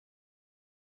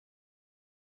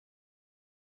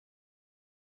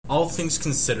All things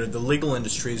considered, the legal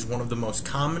industry is one of the most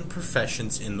common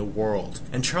professions in the world.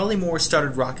 And Charley Moore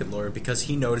started Rocket Lawyer because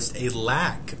he noticed a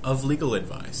lack of legal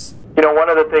advice. You know, one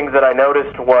of the things that I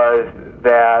noticed was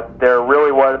that there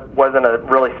really wasn't a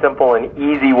really simple and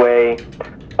easy way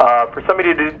for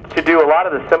somebody to do a lot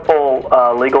of the simple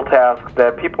legal tasks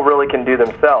that people really can do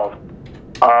themselves.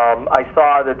 I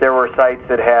saw that there were sites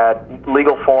that had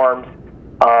legal forms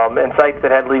and sites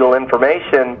that had legal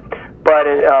information, but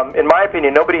in my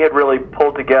opinion, nobody had really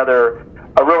pulled together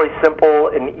a really simple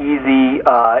and easy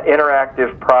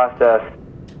interactive process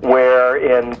where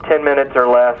in 10 minutes or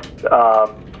less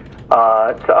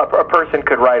a person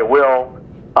could write a will,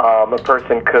 a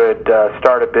person could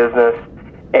start a business,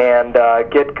 and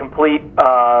get complete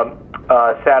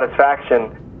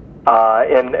satisfaction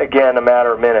in, again, a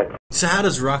matter of minutes. So how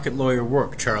does Rocket Lawyer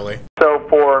work, Charley? So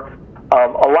for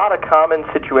a lot of common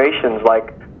situations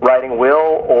like writing a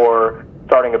will or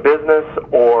starting a business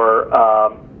or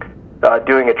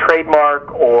doing a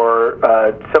trademark or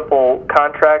simple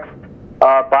contracts,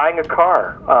 buying a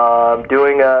car,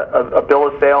 doing a bill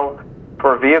of sale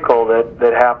for a vehicle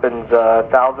that happens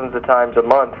thousands of times a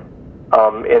month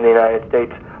in the United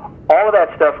States. All of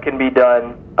that stuff can be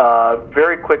done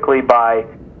very quickly by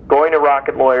going to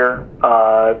Rocket Lawyer,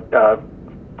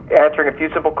 answering a few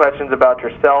simple questions about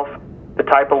yourself, the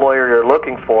type of lawyer you're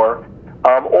looking for,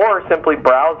 or simply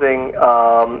browsing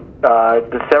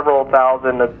the several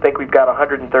thousand, I think we've got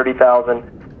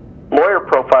 130,000 lawyer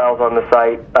profiles on the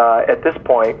site at this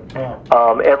point.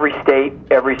 Every state,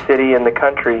 every city in the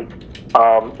country.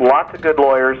 Lots of good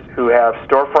lawyers who have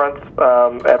storefronts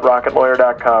at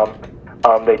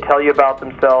rocketlawyer.com. They tell you about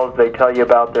themselves. They tell you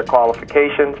about their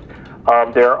qualifications.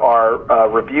 There are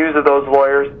reviews of those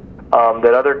lawyers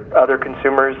that other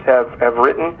consumers have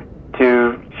written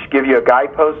to give you a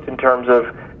guidepost in terms of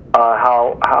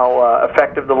how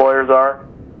effective the lawyers are.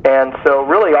 And so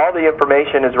really all the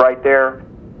information is right there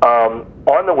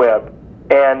on the web.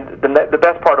 And the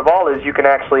best part of all is you can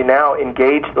actually now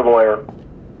engage the lawyer,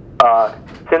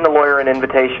 send the lawyer an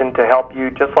invitation to help you,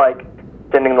 just like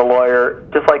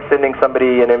sending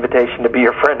somebody an invitation to be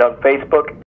your friend on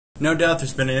Facebook. No doubt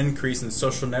there's been an increase in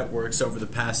social networks over the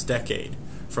past decade,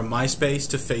 from MySpace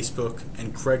to Facebook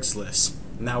and Craigslist.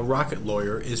 Now Rocket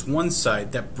Lawyer is one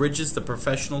site that bridges the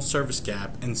professional service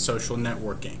gap in social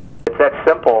networking. It's that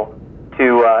simple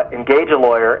to engage a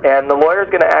lawyer, and the lawyer is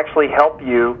going to actually help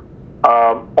you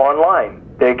online.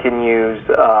 They can use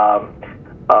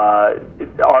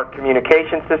our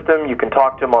communication system. You can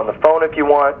talk to them on the phone if you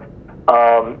want.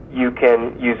 You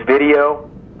can use video.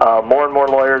 More and more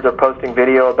lawyers are posting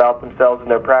video about themselves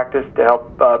and their practice to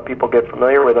help people get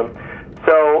familiar with them.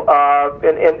 So,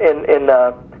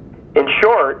 in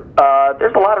short,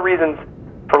 there's a lot of reasons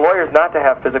for lawyers not to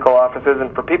have physical offices,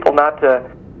 and for people not to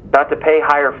pay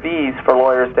higher fees for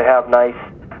lawyers to have nice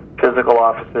physical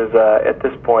offices at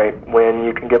this point, when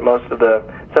you can get most of the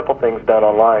simple things done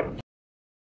online.